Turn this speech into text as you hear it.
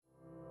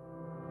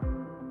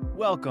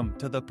Welcome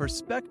to the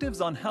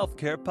Perspectives on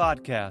Healthcare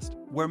podcast,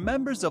 where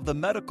members of the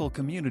medical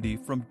community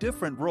from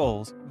different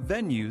roles,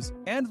 venues,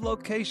 and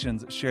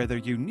locations share their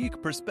unique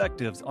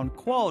perspectives on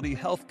quality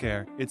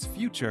healthcare, its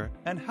future,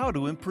 and how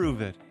to improve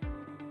it.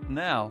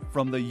 Now,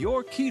 from the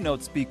Your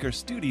Keynote Speaker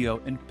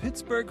studio in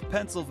Pittsburgh,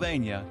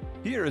 Pennsylvania,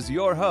 here is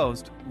your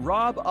host,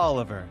 Rob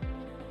Oliver.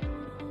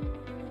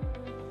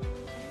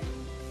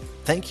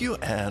 Thank you,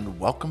 and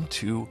welcome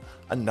to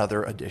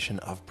another edition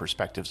of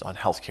Perspectives on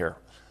Healthcare.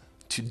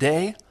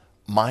 Today,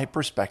 my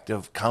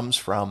perspective comes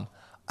from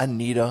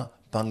Anita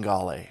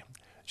Bangale.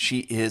 She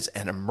is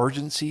an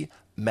emergency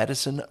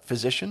medicine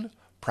physician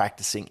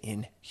practicing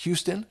in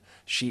Houston.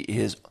 She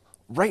is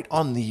right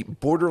on the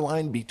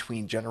borderline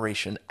between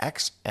Generation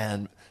X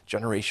and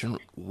Generation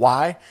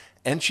Y,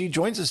 and she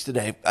joins us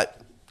today.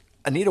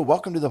 Anita,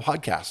 welcome to the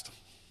podcast.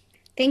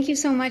 Thank you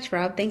so much,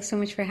 Rob. Thanks so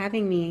much for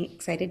having me.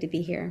 Excited to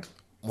be here.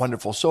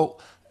 Wonderful. So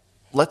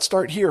let's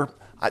start here.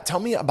 Tell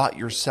me about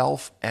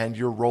yourself and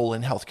your role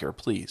in healthcare,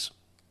 please.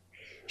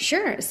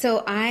 Sure.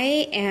 So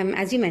I am,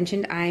 as you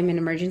mentioned, I'm an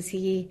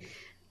emergency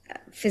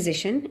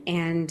physician,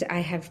 and I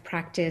have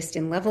practiced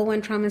in level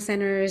 1 trauma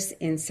centers,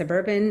 in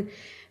suburban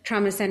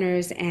trauma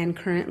centers, and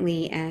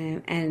currently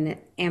am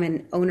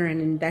an owner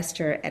and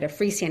investor at a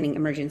freestanding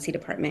emergency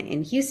department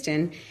in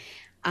Houston.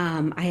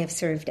 I have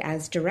served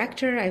as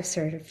director. I've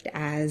served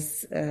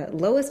as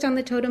lowest on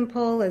the totem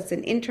pole as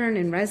an intern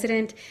and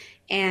resident,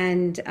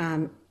 and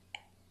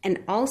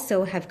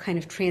also have kind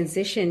of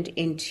transitioned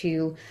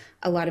into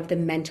a lot of the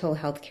mental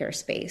health care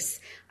space.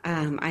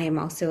 I am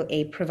also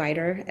a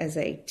provider as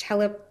a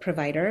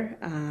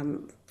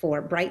teleprovider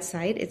for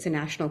Brightside. It's a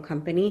national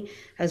company.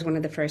 I was one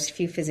of the first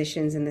few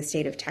physicians in the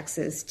state of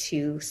Texas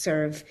to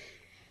serve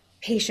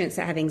patients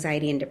that have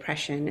anxiety and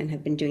depression, and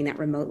have been doing that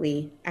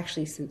remotely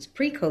actually since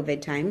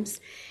pre-COVID times.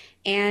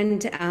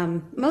 And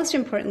most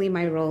importantly,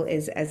 my role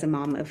is as a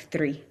mom of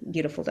 3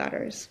 beautiful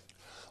daughters.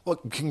 Well,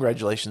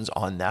 congratulations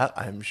on that,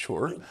 I'm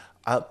sure.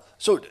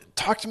 So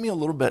talk to me a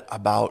little bit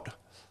about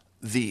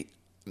the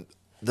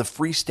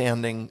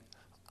freestanding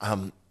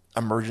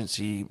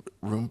emergency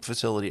room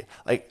facility.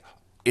 Like,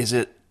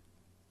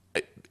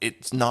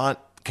 it's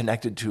not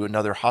connected to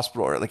another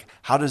hospital, or like,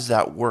 how does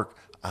that work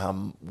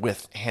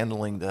with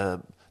handling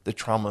the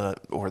trauma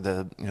or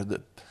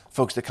the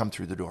folks that come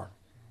through the door?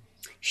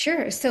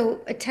 Sure. So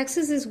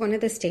Texas is one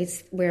of the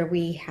states where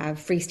we have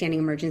freestanding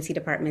emergency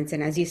departments.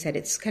 And as you said,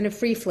 it's kind of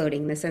free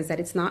floating in the sense that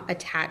it's not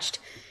attached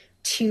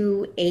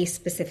to a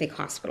specific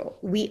hospital.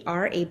 We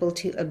are able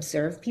to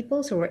observe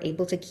people, so we're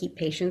able to keep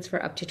patients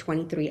for up to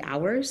 23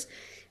 hours.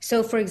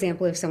 So for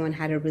example, if someone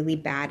had a really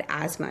bad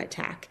asthma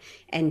attack,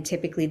 and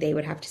typically they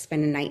would have to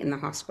spend a night in the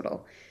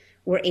hospital,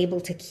 we're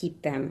able to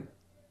keep them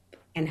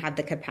and have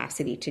the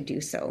capacity to do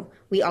so.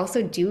 We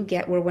also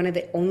we're one of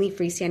the only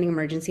freestanding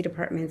emergency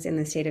departments in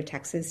the state of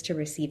Texas to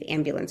receive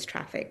ambulance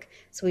traffic.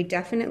 So we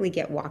definitely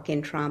get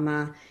walk-in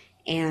trauma,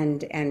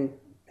 and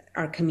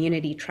our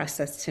community trusts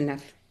us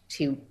enough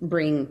to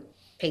bring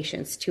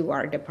patients to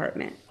our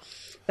department.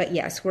 But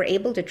yes, we're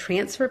able to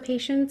transfer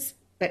patients,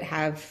 but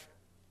have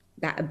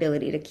that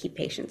ability to keep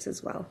patients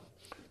as well.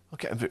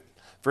 Okay,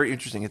 very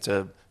interesting. It's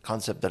a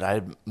concept that I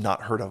had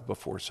not heard of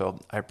before, so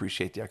I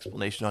appreciate the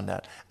explanation on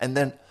that. And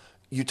then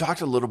you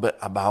talked a little bit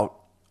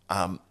about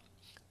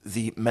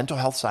the mental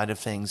health side of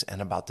things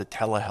and about the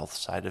telehealth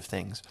side of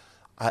things.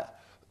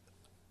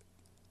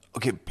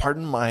 Okay,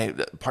 pardon my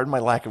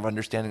lack of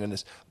understanding on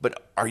this,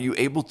 but are you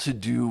able to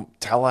do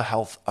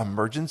telehealth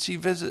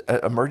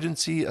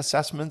emergency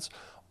assessments,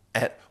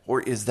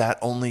 or is that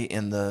only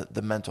in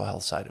the mental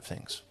health side of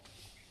things?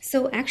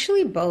 So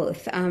actually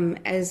both.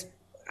 As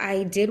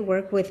I did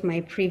work with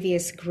my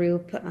previous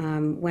group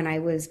when I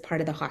was part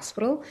of the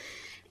hospital,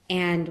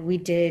 and we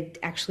did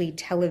actually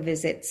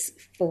televisits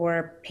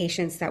for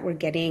patients that were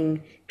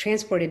getting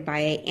transported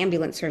by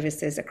ambulance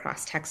services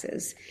across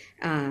Texas.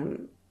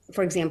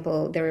 For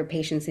example, there were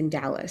patients in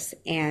Dallas,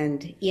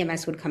 and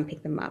EMS would come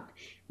pick them up.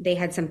 They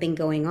had something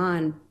going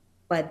on,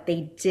 but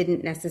they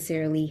didn't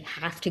necessarily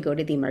have to go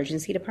to the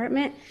emergency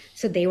department.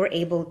 So they were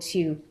able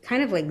to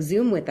kind of like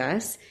Zoom with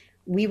us.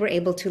 We were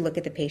able to look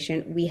at the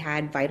patient. We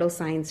had vital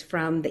signs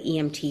from the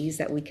EMTs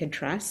that we could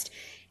trust.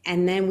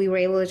 And then we were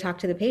able to talk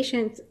to the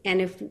patient.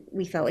 And if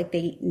we felt like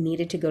they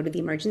needed to go to the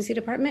emergency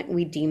department,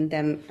 we deemed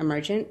them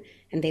emergent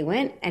and they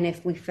went. And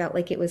if we felt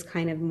like it was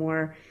kind of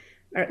more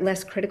or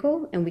less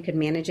critical and we could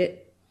manage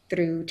it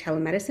through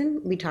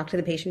telemedicine, we talked to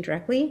the patient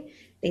directly.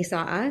 They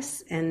saw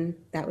us, and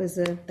that was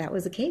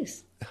the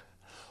case.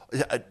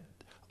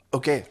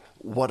 Okay,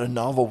 what a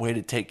novel way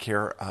to take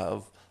care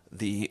of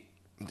the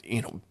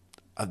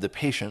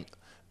patient,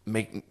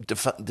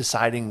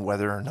 deciding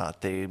whether or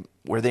not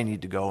where they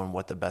need to go and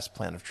what the best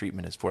plan of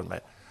treatment is for them.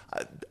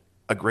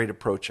 A great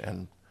approach,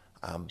 and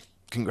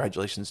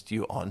congratulations to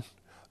you on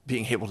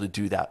being able to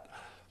do that.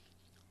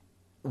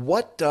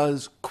 What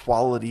does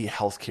quality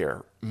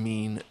healthcare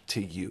mean to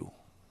you?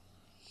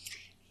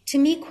 To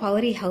me,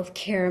 quality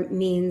healthcare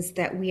means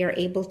that we are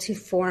able to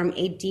form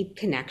a deep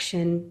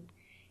connection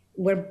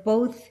where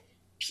both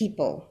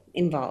people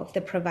involved. The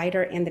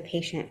provider and the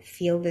patient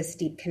feel this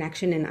deep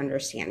connection and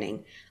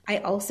understanding. I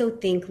also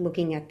think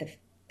looking at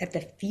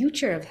the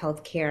future of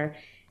healthcare,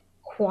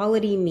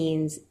 quality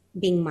means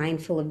being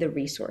mindful of the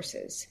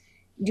resources,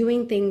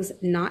 doing things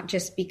not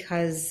just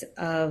because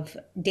of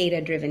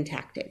data-driven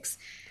tactics.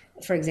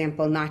 For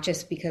example, not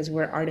just because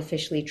we're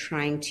artificially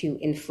trying to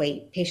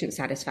inflate patient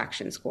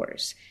satisfaction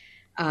scores.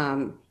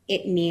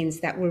 It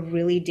means that we're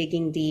really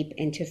digging deep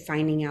into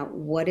finding out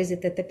what is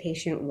it that the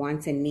patient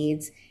wants and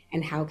needs,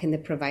 and how can the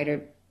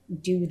provider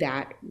do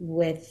that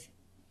with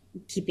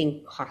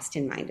keeping cost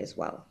in mind as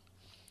well.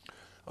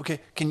 Okay,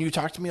 can you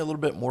talk to me a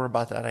little bit more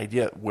about that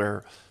idea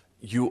where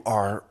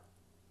you're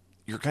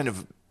kind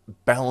of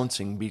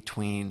balancing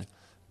between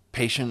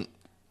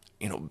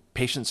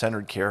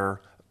patient-centered care,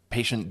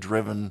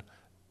 patient-driven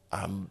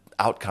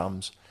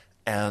outcomes,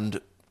 and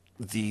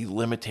the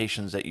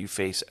limitations that you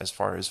face as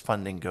far as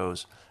funding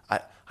goes?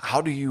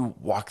 How do you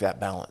walk that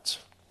balance?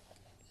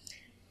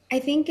 I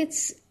think it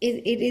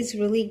is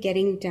really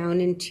getting down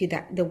into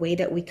the way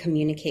that we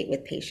communicate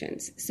with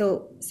patients.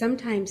 So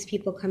sometimes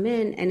people come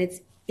in and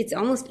it's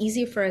almost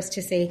easy for us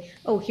to say,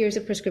 oh, here's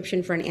a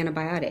prescription for an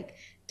antibiotic.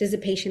 Does the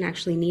patient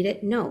actually need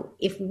it? No.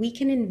 If we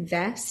can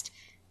invest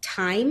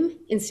time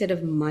instead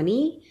of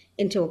money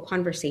into a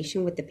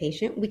conversation with the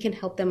patient, we can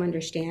help them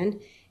understand,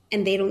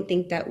 and they don't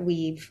think that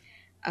we've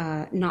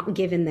not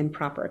given them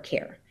proper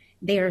care.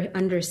 They are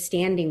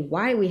understanding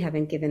why we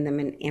haven't given them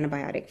an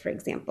antibiotic, for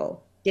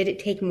example. Did it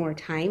take more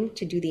time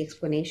to do the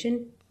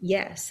explanation?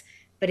 Yes.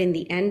 But in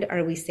the end,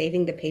 are we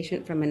saving the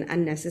patient from an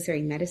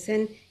unnecessary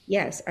medicine?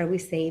 Yes. Are we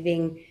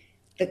saving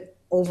the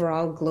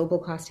overall global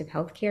cost of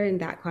healthcare in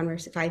that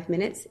 5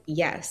 minutes?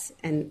 Yes.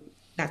 And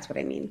that's what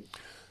I mean.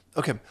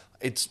 Okay.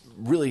 It's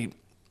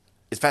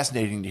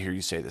fascinating to hear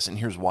you say this, and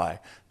here's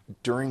why.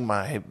 During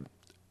my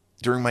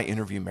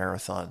interview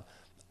marathon,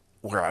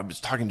 where I was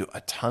talking to a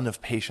ton of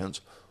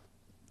patients,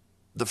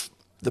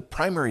 the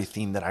primary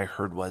theme that I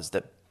heard was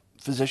that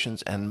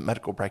physicians and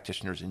medical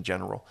practitioners in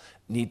general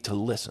need to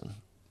listen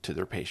to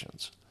their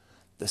patients.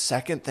 The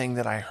second thing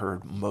that I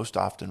heard most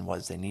often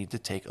was they need to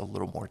take a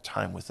little more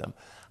time with them.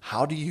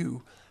 How do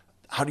you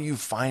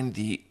find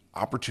the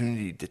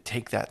opportunity to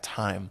take that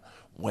time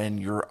when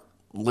you're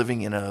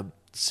living in a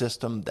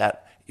system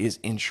that is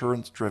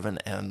insurance driven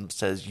and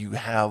says you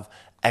have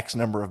X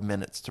number of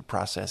minutes to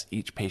process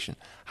each patient?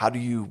 How do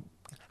you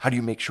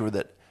make sure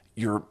that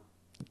you're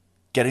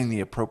getting the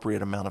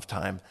appropriate amount of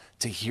time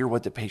to hear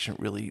what the patient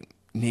really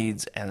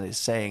needs and is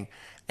saying,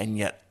 and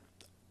yet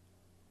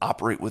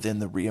operate within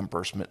the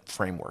reimbursement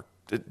framework?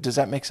 Does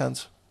that make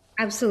sense?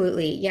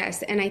 Absolutely,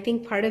 yes. And I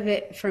think part of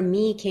it for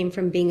me came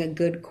from being a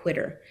good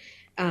quitter.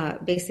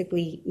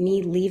 Basically,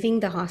 me leaving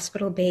the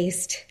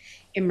hospital-based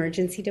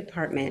emergency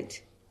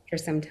department for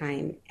some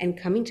time and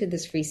coming to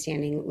this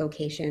freestanding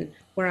location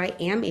where I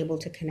am able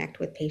to connect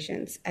with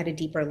patients at a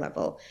deeper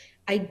level.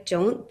 I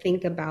don't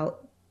think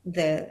about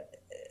the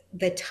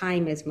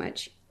time as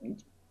much,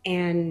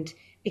 and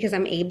because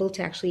I'm able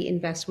to actually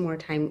invest more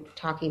time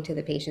talking to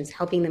the patients,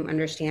 helping them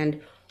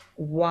understand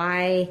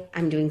why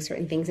I'm doing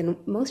certain things, and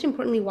most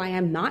importantly, why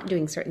I'm not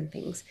doing certain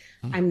things.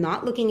 I'm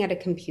not looking at a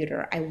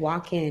computer. I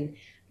walk in,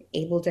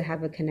 able to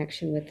have a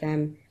connection with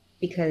them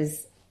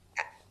because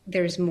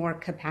there's more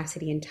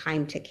capacity and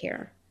time to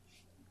care.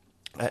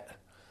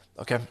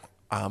 Okay.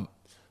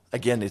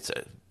 Again,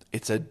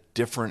 it's a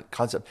different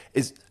concept.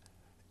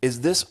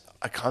 Is this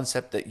a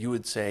concept that you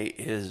would say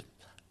is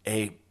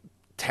a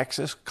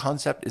Texas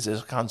concept? Is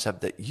this a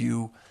concept that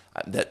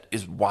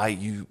is why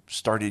you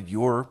started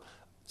your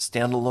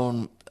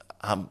standalone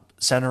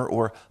center,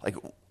 or like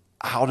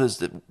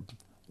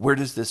where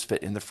does this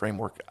fit in the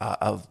framework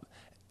of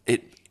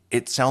it?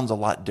 It sounds a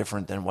lot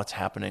different than what's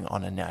happening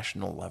on a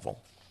national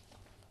level.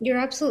 You're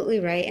absolutely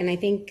right. And I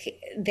think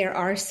there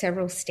are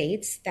several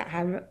states that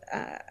have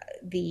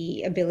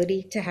the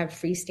ability to have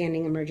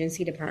freestanding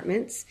emergency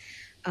departments.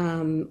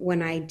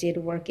 When I did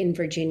work in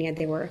Virginia,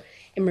 there were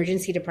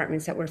emergency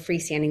departments that were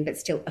freestanding but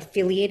still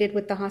affiliated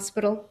with the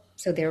hospital.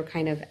 So they were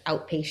kind of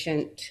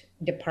outpatient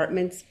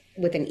departments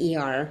with an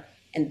ER,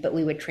 but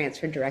we would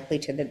transfer directly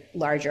to the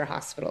larger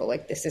hospital,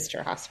 like the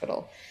sister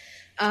hospital.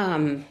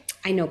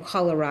 I know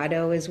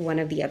Colorado is one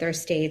of the other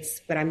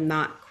states, but I'm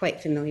not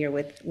quite familiar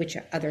with which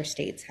other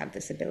states have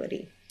this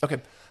ability. Okay.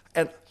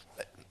 And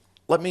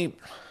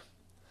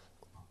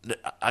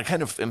I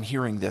kind of am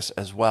hearing this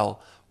as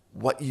well.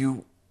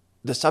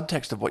 The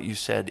subtext of what you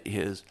said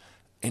is,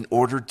 in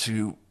order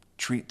to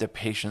treat the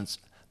patients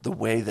the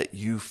way that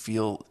you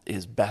feel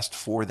is best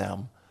for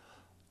them,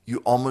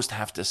 you almost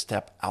have to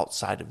step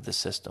outside of the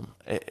system.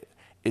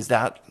 Is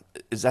that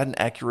an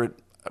accurate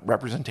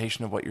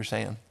representation of what you're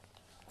saying?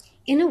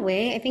 In a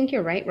way, I think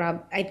you're right,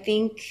 Rob. I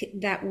think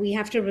that we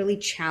have to really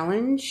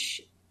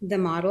challenge the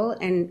model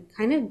and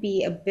kind of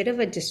be a bit of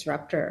a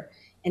disruptor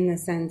in the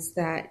sense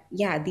that,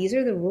 yeah, these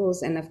are the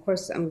rules. And of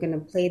course, I'm going to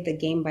play the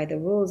game by the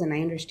rules. And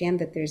I understand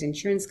that there's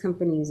insurance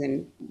companies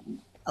and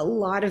a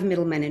lot of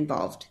middlemen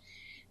involved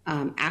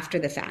after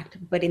the fact.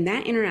 But in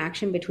that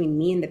interaction between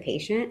me and the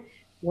patient,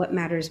 what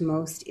matters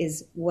most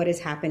is what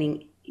is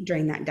happening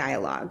during that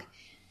dialogue.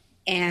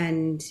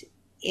 And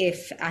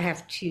if I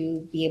have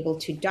to be able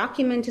to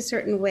document a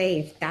certain way,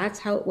 if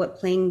that's what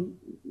playing,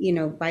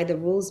 by the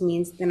rules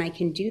means, then I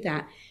can do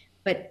that.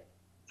 But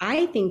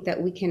I think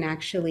that we can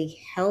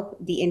actually help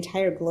the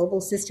entire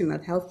global system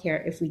of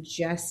healthcare if we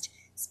just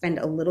spend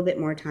a little bit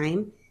more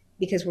time,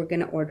 because we're going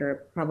to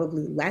order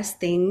probably less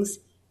things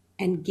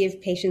and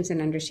give patients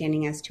an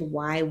understanding as to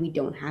why we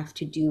don't have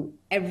to do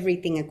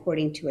everything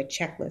according to a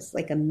checklist,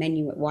 like a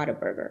menu at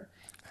Whataburger.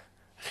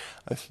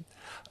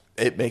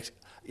 It makes,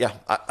 yeah,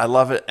 I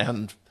love it.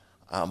 And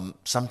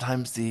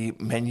sometimes the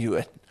menu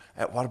at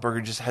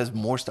Whataburger just has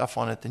more stuff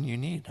on it than you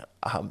need.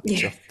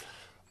 So,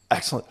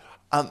 excellent.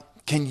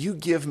 Can you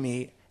give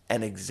me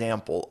an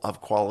example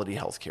of quality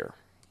healthcare?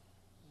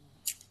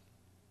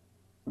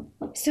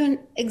 So an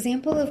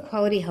example of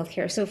quality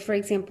healthcare. So for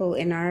example,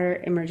 in our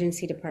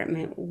emergency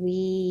department,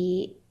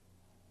 we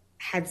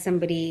had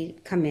somebody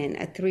come in,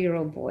 a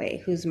 3-year-old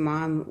boy whose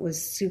mom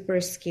was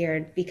super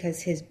scared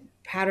because his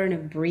pattern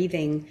of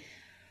breathing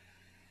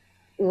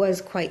was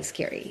quite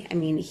scary. I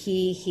mean,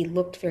 he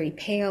looked very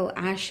pale,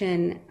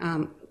 ashen,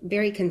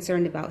 very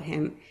concerned about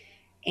him.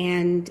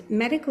 And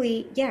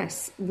medically,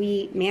 yes,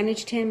 we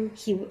managed him.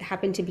 He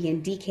happened to be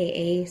in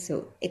DKA,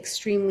 so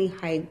extremely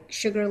high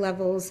sugar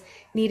levels,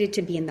 needed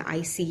to be in the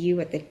ICU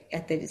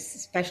at the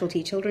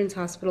specialty children's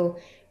hospital.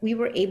 We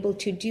were able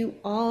to do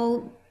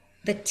all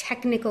the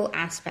technical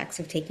aspects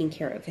of taking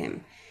care of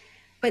him.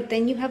 But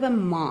then you have a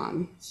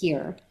mom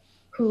here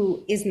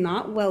who is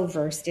not well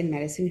versed in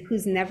medicine,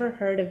 who's never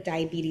heard of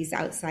diabetes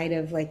outside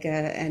of like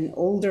an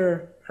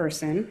older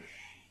person,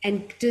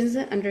 and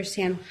doesn't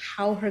understand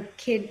how her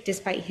kid,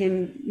 despite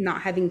him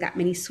not having that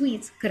many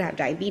sweets, could have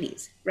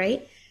diabetes,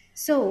 right?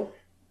 So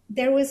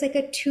there was like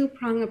a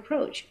 2-prong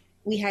approach.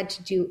 We had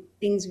to do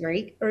things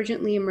very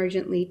urgently,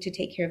 emergently to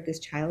take care of this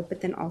child, but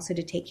then also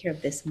to take care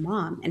of this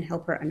mom and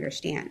help her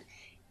understand.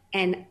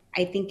 And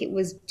I think it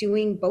was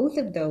doing both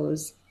of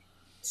those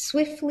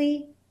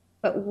swiftly,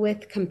 but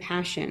with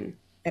compassion,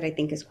 that I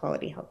think is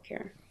quality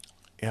healthcare.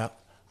 Yeah.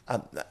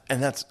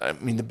 And that's, I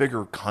mean, the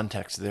bigger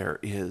context there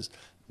is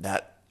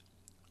that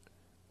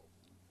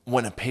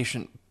when a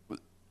patient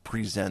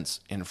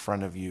presents in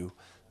front of you,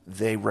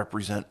 they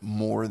represent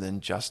more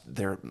than just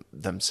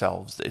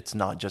themselves. It's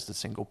not just a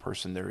single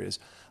person. There is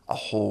a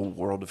whole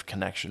world of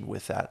connection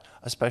with that,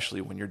 especially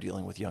when you're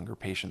dealing with younger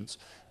patients.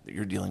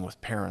 You're dealing with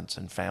parents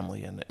and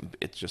family, and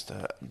it's just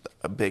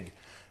a big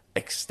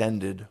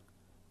extended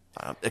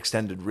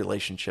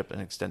relationship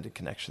and extended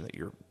connection that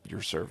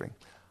you're serving.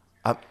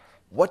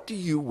 What do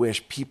you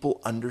wish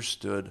people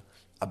understood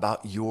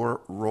about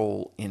your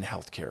role in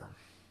healthcare?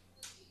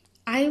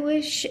 I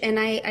wish, and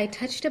I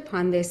touched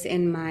upon this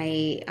in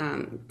my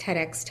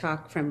TEDx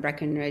talk from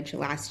Breckenridge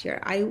last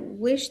year. I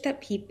wish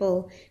that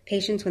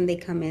patients, when they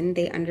come in,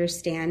 they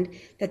understand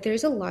that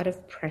there's a lot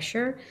of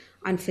pressure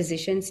on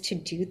physicians to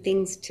do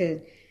things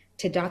to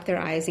dot their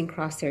I's and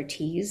cross their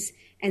T's.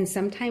 And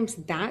sometimes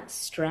that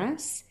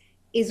stress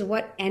is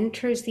what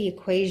enters the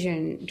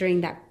equation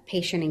during that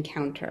patient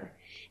encounter.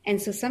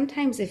 And so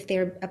sometimes if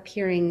they're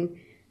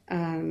appearing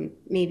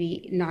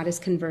maybe not as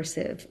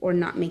conversive or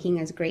not making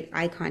as great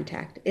eye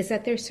contact, is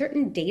that there's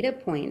certain data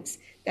points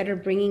that are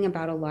bringing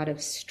about a lot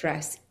of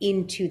stress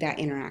into that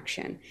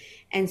interaction.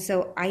 And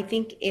so I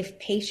think if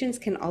patients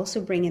can also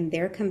bring in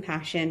their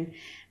compassion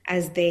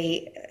as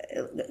they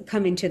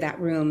come into that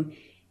room,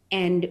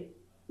 and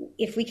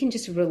if we can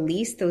just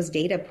release those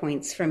data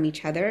points from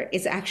each other,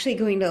 it's actually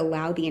going to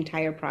allow the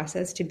entire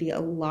process to be a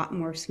lot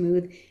more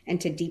smooth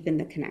and to deepen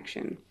the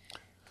connection.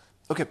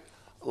 Okay,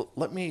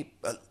 let me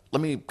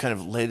kind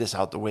of lay this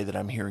out the way that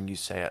I'm hearing you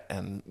say it,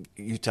 and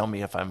you tell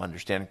me if I'm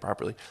understanding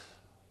properly.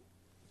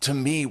 To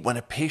me, when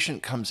a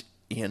patient comes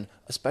in,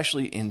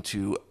 especially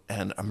into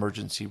an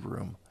emergency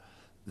room,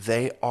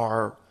 they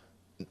are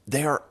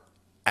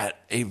at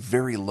a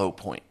very low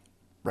point,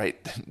 right?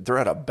 They're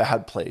at a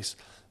bad place.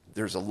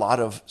 There's a lot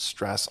of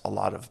stress, a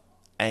lot of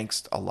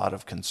angst, a lot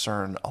of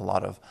concern, a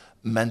lot of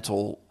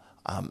mental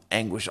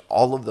anguish,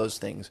 all of those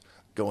things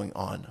going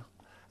on.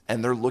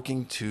 And they're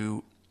looking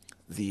to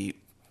the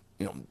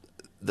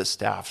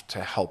staff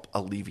to help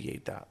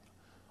alleviate that.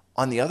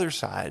 On the other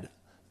side,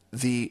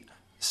 the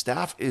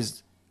staff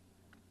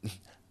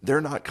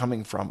they're not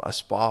coming from a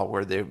spa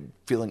where they're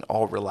feeling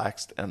all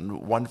relaxed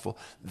and wonderful.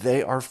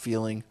 They are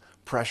feeling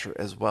pressure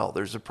as well.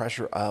 There's a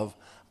pressure of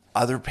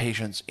other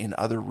patients in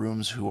other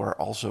rooms who are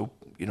also,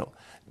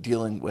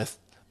 dealing with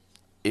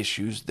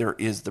issues. There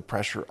is the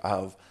pressure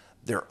of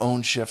their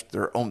own shift,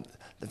 the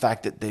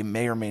fact that they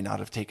may or may not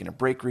have taken a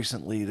break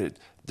recently, that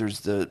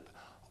there's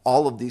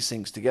all of these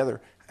things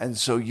together. And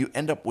so you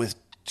end up with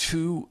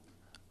two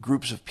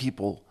groups of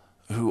people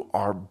who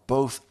are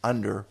both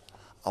under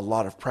a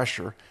lot of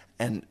pressure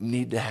and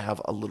need to have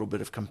a little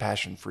bit of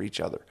compassion for each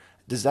other.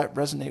 Does that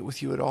resonate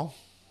with you at all?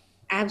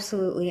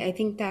 Absolutely. I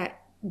think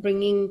that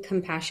bringing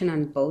compassion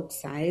on both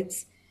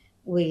sides,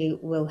 we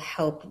will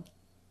help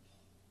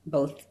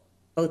both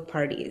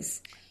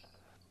parties.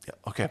 Yeah,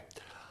 okay.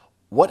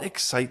 What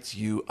excites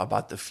you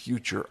about the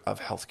future of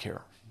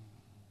healthcare?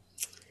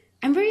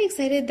 I'm very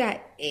excited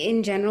that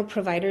in general,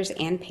 providers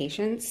and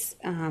patients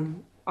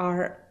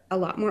are a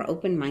lot more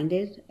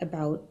open-minded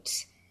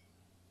about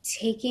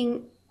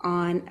taking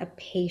on a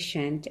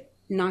patient,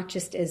 not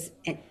just as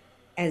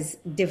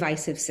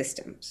divisive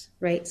systems,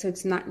 right? So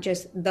it's not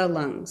just the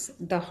lungs,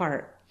 the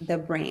heart, the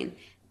brain,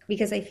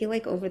 because I feel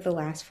like over the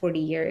last 40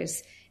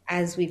 years,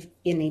 as we've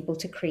been able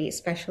to create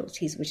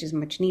specialties, which is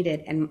much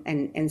needed, and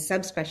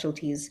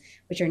subspecialties,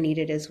 which are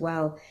needed as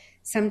well,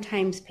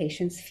 sometimes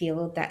patients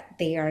feel that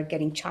they are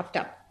getting chopped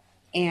up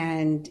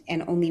and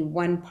only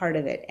one part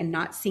of it, and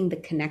not seeing the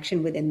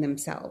connection within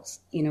themselves,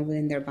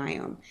 within their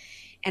biome.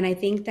 And I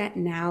think that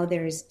now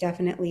there's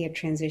definitely a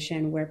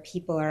transition where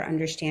people are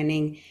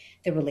understanding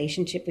the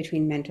relationship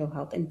between mental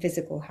health and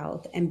physical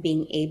health, and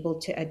being able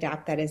to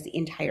adapt that as the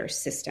entire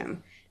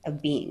system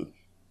of being.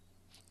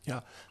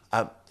 Yeah.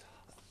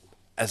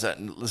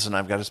 Listen,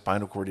 I've got a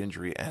spinal cord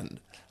injury,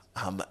 and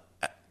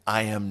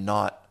I am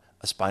not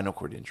a spinal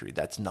cord injury.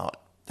 That's not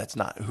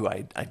who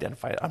I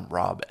identify. I'm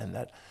Rob,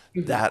 and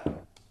that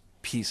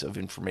piece of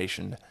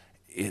information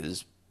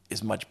is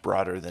much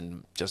broader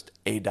than just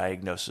a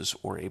diagnosis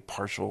or a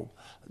partial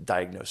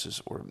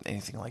diagnosis or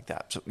anything like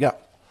that. So yeah.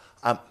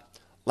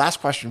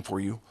 Last question for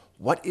you.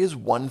 What is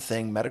one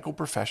thing medical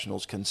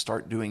professionals can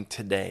start doing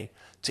today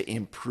to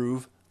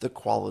improve the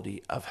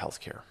quality of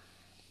healthcare?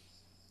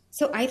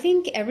 So I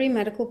think every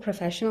medical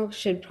professional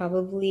should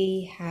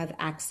probably have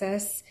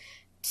access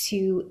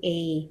to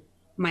a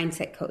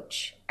mindset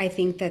coach. I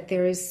think that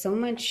there is so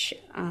much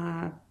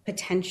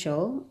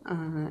potential,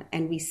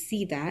 and we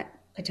see that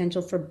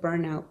potential for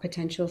burnout,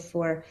 potential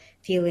for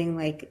feeling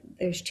like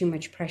there's too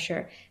much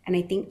pressure. And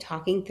I think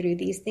talking through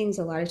these things,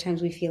 a lot of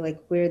times we feel like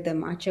we're the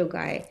macho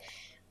guy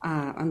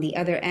on the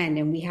other end,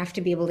 and we have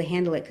to be able to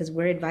handle it because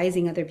we're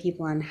advising other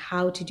people on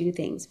how to do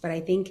things. But I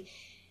think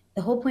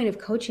the whole point of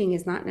coaching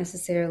is not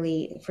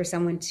necessarily for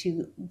someone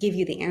to give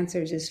you the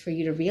answers, is for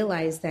you to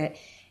realize that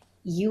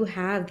you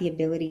have the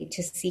ability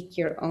to seek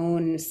your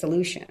own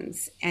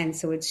solutions. And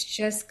so it's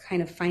just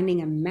kind of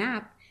finding a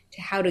map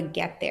to how to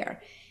get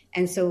there.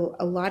 And so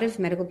a lot of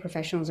medical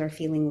professionals are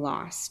feeling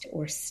lost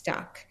or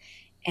stuck,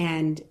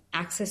 and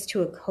access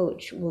to a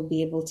coach will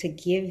be able to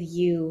give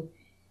you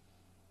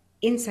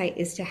insight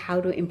as to how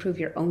to improve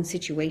your own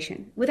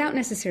situation without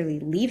necessarily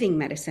leaving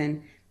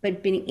medicine,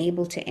 but being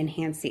able to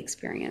enhance the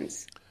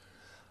experience.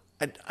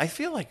 I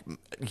feel like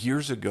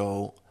years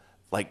ago,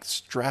 like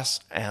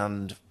stress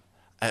and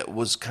it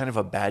was kind of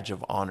a badge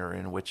of honor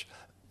in which,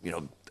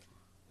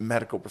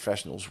 medical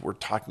professionals were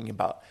talking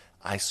about,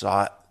 I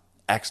saw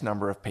X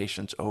number of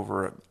patients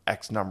over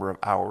X number of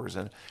hours.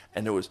 And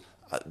it was,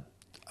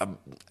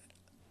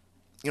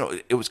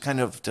 it was kind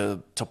of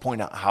to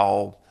point out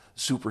how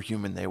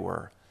superhuman they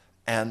were.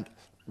 And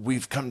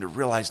we've come to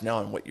realize now,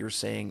 and what you're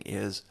saying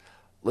is,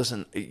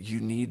 listen, you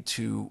need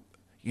to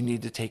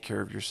take care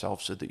of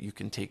yourself so that you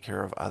can take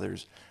care of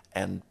others.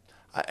 And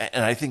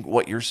I think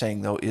what you're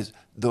saying, though, is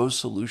those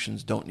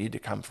solutions don't need to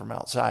come from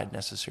outside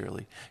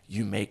necessarily.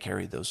 You may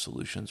carry those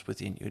solutions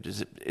within you.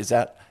 Is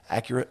that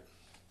accurate?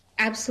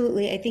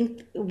 Absolutely. I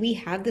think we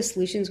have the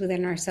solutions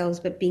within ourselves,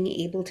 but being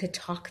able to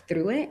talk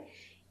through it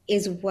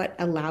is what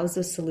allows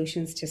those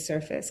solutions to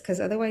surface, because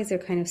otherwise they're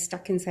kind of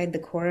stuck inside the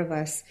core of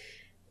us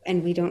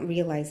and we don't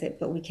realize it,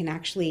 but we can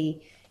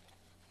actually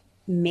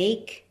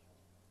make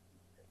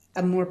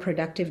a more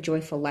productive,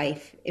 joyful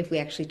life if we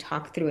actually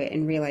talk through it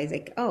and realize,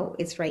 like, oh,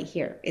 it's right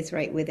here. It's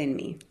right within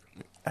me.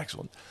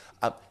 Excellent.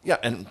 Yeah.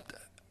 And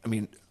I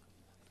mean,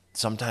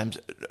 sometimes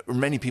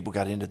many people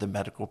got into the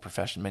medical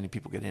profession. Many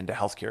people get into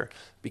healthcare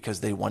because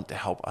they want to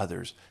help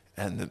others.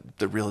 And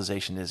the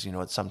realization is,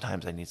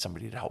 sometimes I need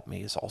somebody to help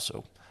me is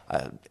also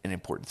an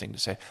important thing to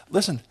say.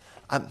 Listen,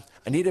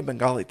 Anita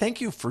Bengali,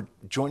 thank you for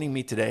joining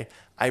me today.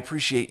 I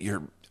appreciate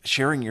your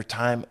sharing your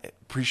time,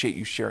 appreciate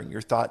you sharing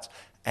your thoughts,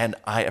 and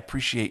I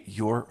appreciate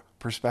your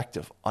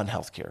perspective on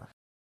healthcare.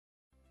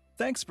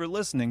 Thanks for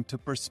listening to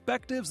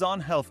Perspectives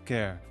on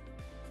Healthcare.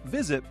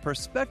 Visit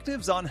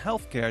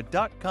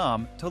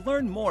perspectivesonhealthcare.com to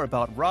learn more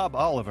about Rob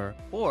Oliver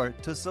or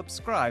to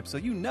subscribe so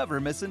you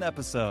never miss an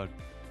episode.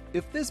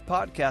 If this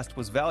podcast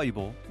was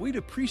valuable, we'd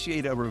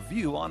appreciate a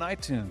review on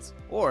iTunes.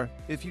 Or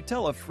if you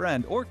tell a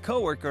friend or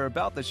coworker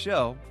about the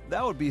show,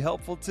 that would be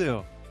helpful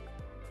too.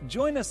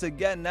 Join us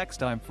again next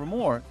time for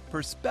more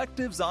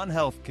Perspectives on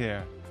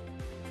Healthcare.